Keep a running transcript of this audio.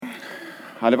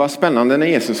Ja, det var spännande när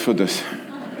Jesus föddes.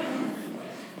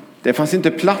 Det fanns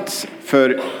inte plats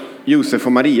för Josef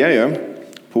och Maria ju,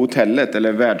 på hotellet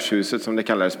eller värdshuset som det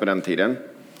kallades på den tiden.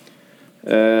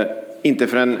 Inte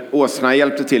förrän åsna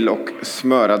hjälpte till och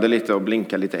smörade lite och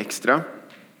blinkade lite extra.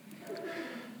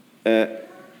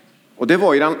 Och det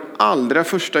var ju den allra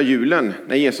första julen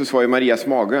när Jesus var i Marias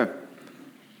mage,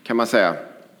 kan man säga.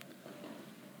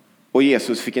 Och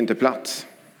Jesus fick inte plats.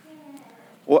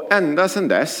 Och ända sedan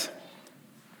dess,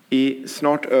 i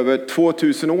snart över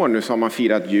 2000 år nu, så har man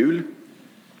firat jul.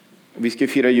 Vi ska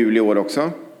fira jul i år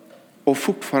också. Och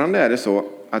fortfarande är det så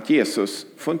att Jesus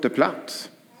får inte plats.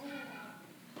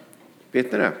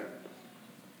 Vet ni det?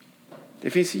 Det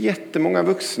finns jättemånga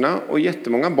vuxna och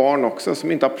jättemånga barn också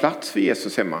som inte har plats för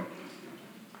Jesus hemma.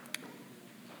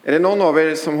 Är det någon av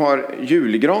er som har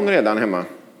julgran redan hemma?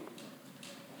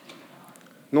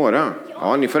 Några?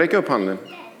 Ja, ni får räcka upp handen.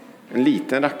 En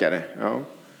liten rackare. Ja.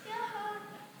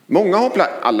 Många har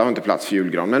plats, alla har inte plats för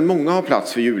julgran, men många har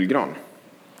plats för julgran.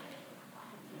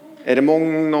 Är det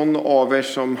någon av er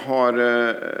som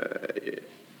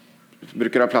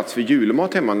brukar ha plats för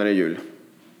julmat hemma när det är jul?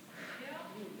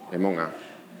 Det är många.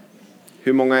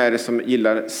 Hur många är det som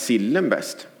gillar sillen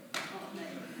bäst?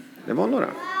 Det var några.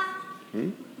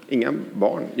 Inga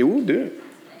barn. Jo, du.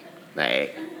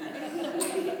 Nej.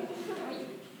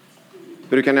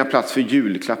 Brukar ni ha plats för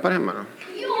julklappar hemma då?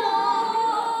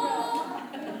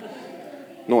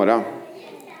 Några.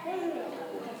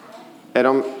 Är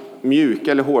de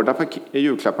mjuka eller hårda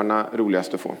julklapparna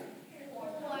roligast att få?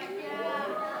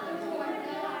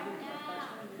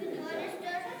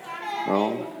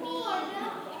 Ja.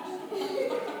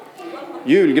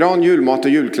 Julgran, julmat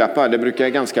och julklappar, det brukar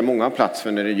ganska många ha plats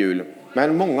för när det är jul.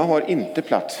 Men många har inte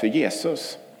plats för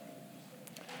Jesus.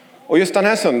 Och just den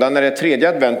här söndagen när det är tredje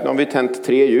advent, nu har vi tänt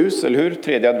 3 ljus, eller hur?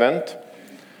 Tredje advent.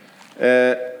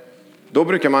 Då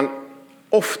brukar man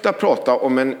ofta prata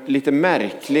om en lite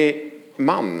märklig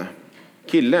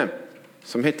kille,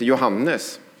 som hette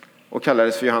Johannes och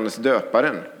kallades för Johannes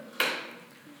döparen.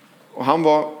 Och han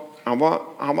var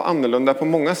annorlunda på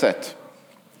många sätt.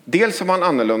 Dels var han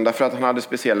annorlunda för att han hade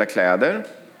speciella kläder.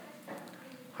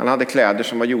 Han hade kläder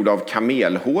som var gjorda av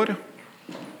kamelhår.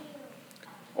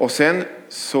 Och sen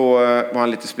så var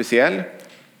han lite speciell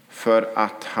för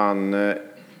att han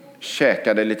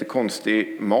käkade lite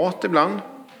konstig mat ibland.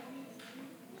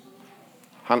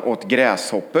 Han åt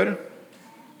gräshoppor. Är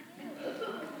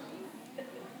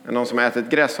det någon som har ätit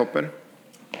gräshoppor?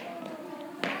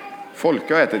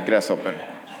 Folk har ätit gräshoppor.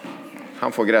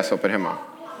 Han får gräshoppor hemma.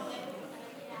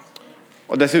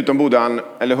 Och dessutom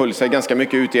höll sig ganska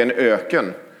mycket ute i en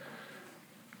öken.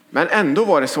 Men ändå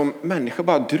var det som människor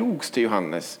bara drogs till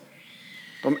Johannes.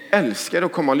 De älskade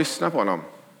att komma och lyssna på honom.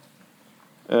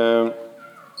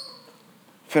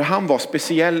 För han var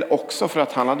speciell också för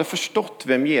att han hade förstått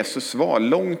vem Jesus var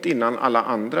långt innan alla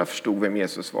andra förstod vem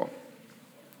Jesus var.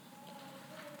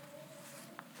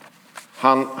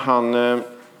 Han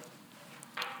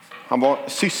var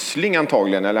syssling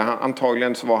antagligen, eller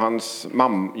antagligen så var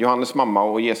Johannes mamma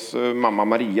och Jesu mamma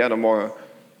Maria, de var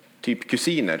typ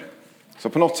kusiner. Så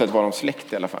på något sätt var de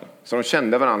släkt i alla fall. Så de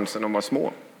kände varandra sedan de var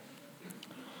små.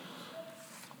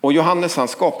 Och Johannes, han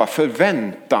skapar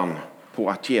förväntan på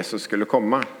att Jesus skulle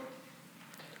komma.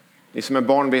 Ni som är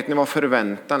barn, vet ni vad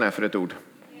förväntan är för ett ord?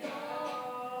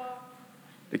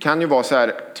 Det kan ju vara så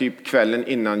här typ kvällen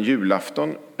innan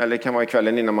julafton, eller det kan vara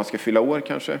kvällen innan man ska fylla år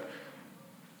kanske.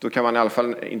 Då kan man i alla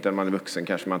fall, inte när man är vuxen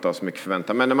kanske man inte har så mycket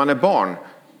förväntan, men när man är barn,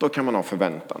 då kan man ha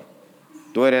förväntan.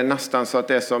 Då är det nästan så att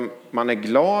det är som man är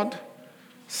glad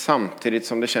samtidigt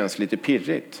som det känns lite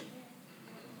pirrigt.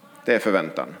 Det är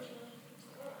förväntan.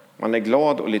 Man är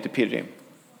glad och lite pirrig.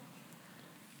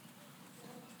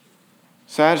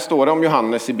 Så här står det om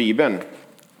Johannes i Bibeln.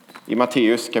 I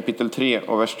Matteus kapitel 3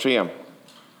 och vers 3.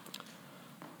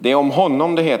 Det är om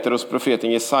honom det heter hos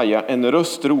profeten Jesaja: en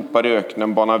röst ropar i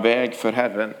öknen, bana väg för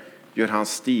Herren, gör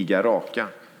hans stigar raka.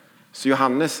 Så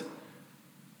Johannes,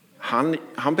 han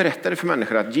berättade för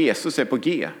människor att Jesus är på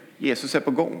G. Jesus är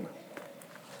på gång.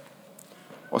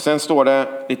 Och sen står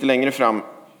det lite längre fram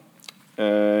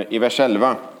i vers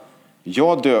 11.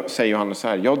 Säger Johannes så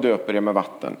här: jag döper er med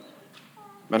vatten.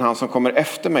 Men han som kommer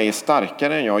efter mig är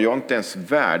starkare än jag. Jag är inte ens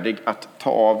värdig att ta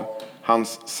av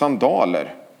hans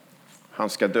sandaler. Han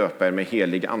ska döpa er med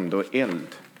helig ande och eld.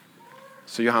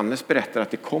 Så Johannes berättar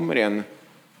att det kommer en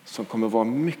som kommer vara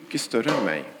mycket större än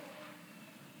mig.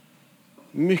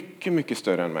 Mycket, mycket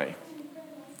större än mig.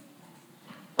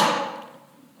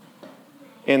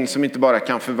 En som inte bara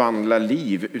kan förvandla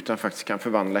liv utan faktiskt kan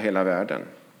förvandla hela världen.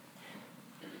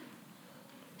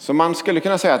 Så man skulle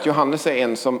kunna säga att Johannes är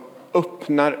en som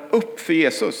öppnar upp för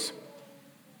Jesus.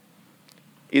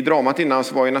 I dramat innan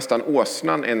så var ju nästan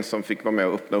åsnan en som fick vara med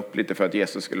och öppna upp lite för att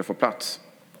Jesus skulle få plats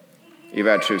i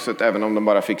värdshuset, även om de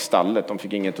bara fick stallet. De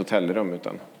fick inget hotellrum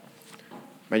utan.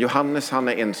 Men Johannes, han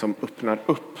är en som öppnar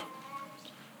upp.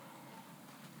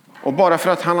 Och bara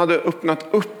för att han hade öppnat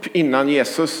upp innan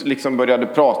Jesus liksom började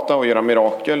prata och göra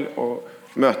mirakel och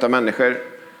möta människor,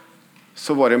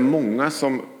 så var det många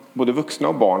som, både vuxna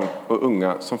och barn och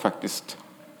unga, som faktiskt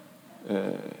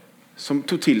som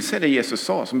tog till sig det Jesus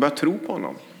sa, som började tro på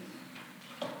honom.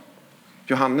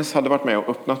 Johannes hade varit med och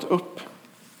öppnat upp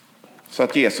så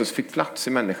att Jesus fick plats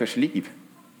i människors liv.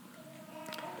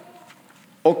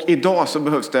 Och idag så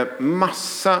behövs det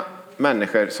massa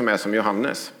människor som är som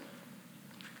Johannes.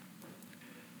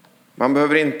 Man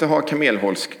behöver inte ha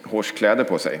kamelhårskläder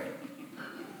på sig.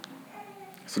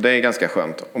 Så det är ganska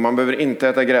skönt. Och man behöver inte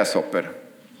äta gräshoppor.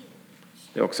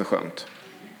 Det är också skönt.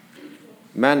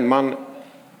 Men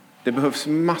det behövs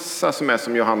massa som är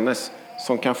som Johannes,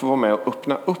 som kan få vara med och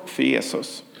öppna upp för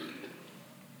Jesus.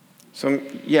 Som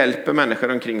hjälper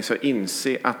människor omkring sig att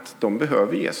inse att de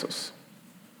behöver Jesus.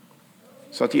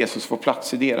 Så att Jesus får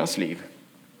plats i deras liv.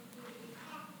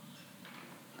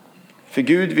 För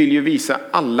Gud vill ju visa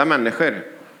alla människor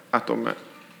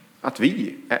att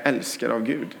vi är älskade av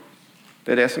Gud.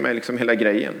 Det är det som är liksom hela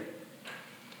grejen.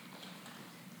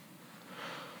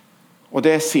 Och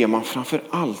det ser man framför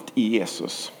allt i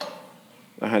Jesus.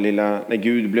 Det här lilla, när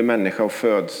Gud blir människa och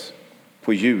föds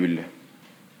på jul.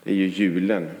 Det är ju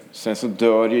julen. Sen så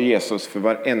dör ju Jesus för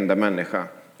varenda människa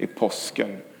i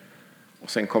påsken. Och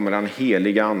sen kommer han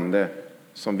heliga ande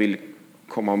som vill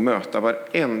komma och möta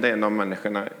varenda en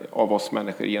av oss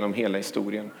människor genom hela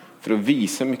historien. För att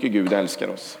visa hur mycket Gud älskar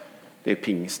oss. Det är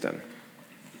pingsten.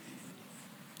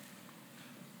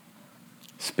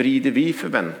 Sprider vi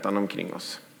förväntan omkring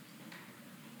oss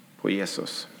på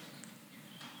Jesus?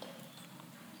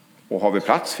 Och har vi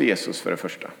plats för Jesus för det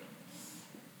första?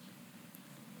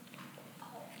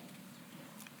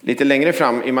 Lite längre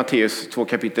fram i Matteus 2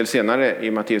 kapitel senare,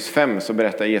 i Matteus 5, så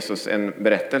berättar Jesus en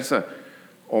berättelse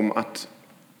om att,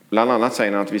 bland annat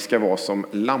säger han att vi ska vara som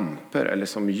lampor eller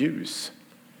som ljus.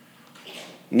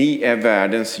 Ni är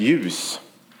världens ljus.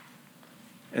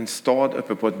 En stad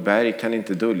uppe på ett berg kan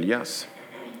inte döljas.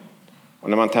 Och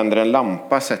när man tänder en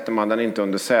lampa sätter man den inte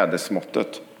under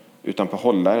sädesmåttet utan på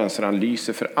hållaren så den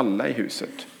lyser för alla i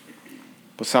huset.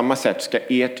 På samma sätt ska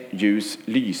ert ljus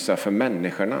lysa för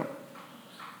människorna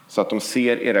så att de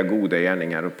ser era goda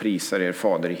gärningar och prisar er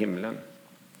fader i himlen.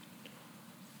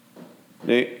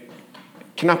 Det är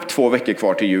knappt 2 veckor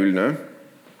kvar till jul nu.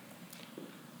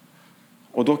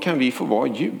 Och då kan vi få vara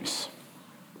ljus.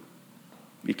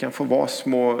 Vi kan få vara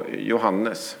små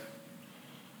Johannes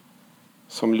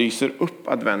som lyser upp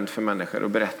advent för människor och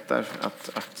berättar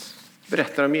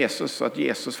berättar om Jesus så att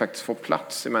Jesus faktiskt får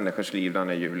plats i människors liv den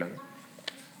här julen.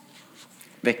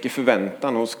 Väcker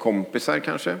förväntan hos kompisar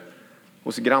kanske,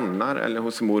 hos grannar eller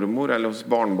hos mormor eller hos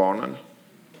barnbarnen.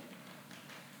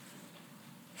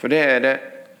 För det är det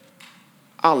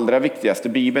allra viktigaste.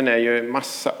 Bibeln är ju en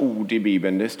massa ord i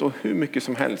Bibeln. Det står hur mycket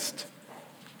som helst.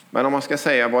 Men om man ska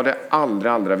säga vad det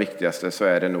allra viktigaste, så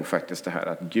är det nog faktiskt det här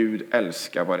att Gud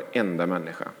älskar varenda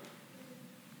människa.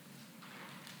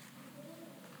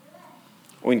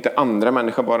 Och inte andra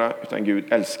människor bara, utan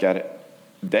Gud älskar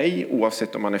dig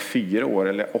oavsett om man är 4 år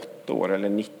eller 8 år eller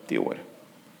 90 år.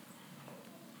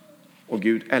 Och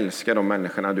Gud älskar de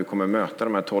människorna du kommer möta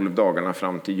de här 12 dagarna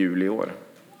fram till jul i år.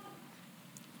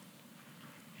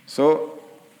 Så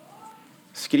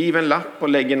skriv en lapp och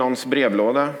lägg i någons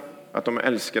brevlåda att de är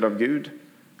älskade av Gud.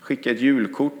 Skicka ett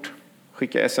julkort,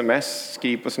 skicka sms,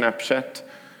 skriv på Snapchat.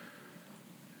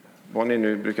 Vad ni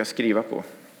nu brukar skriva på.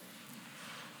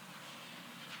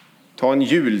 Ta en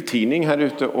jultidning här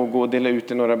ute och gå och dela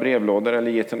ut i några brevlådor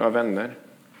eller ge till några vänner.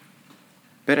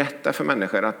 Berätta för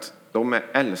människor att de är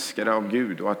älskade av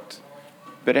Gud och att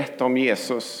berätta om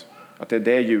Jesus, att det är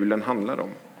det julen handlar om.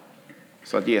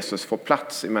 Så att Jesus får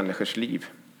plats i människors liv.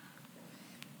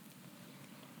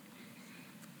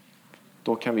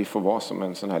 Då kan vi få vara som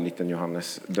en sån här liten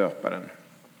Johannes döparen.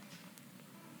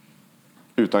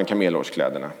 Utan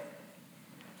kamelhårskläderna.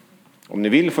 Om ni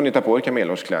vill får ni ta på er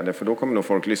kamelhårskläder, för då kommer nog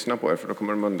folk lyssna på er. För då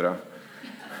kommer de undra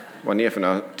vad ni är för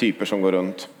några typer som går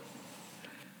runt.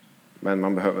 Men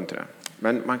man behöver inte det.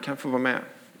 Men man kan få vara med.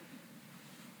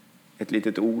 Ett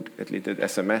litet ord, ett litet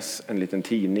sms, en liten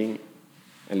tidning,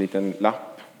 en liten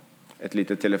lapp, ett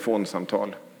litet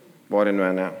telefonsamtal. Vad det nu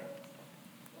än är.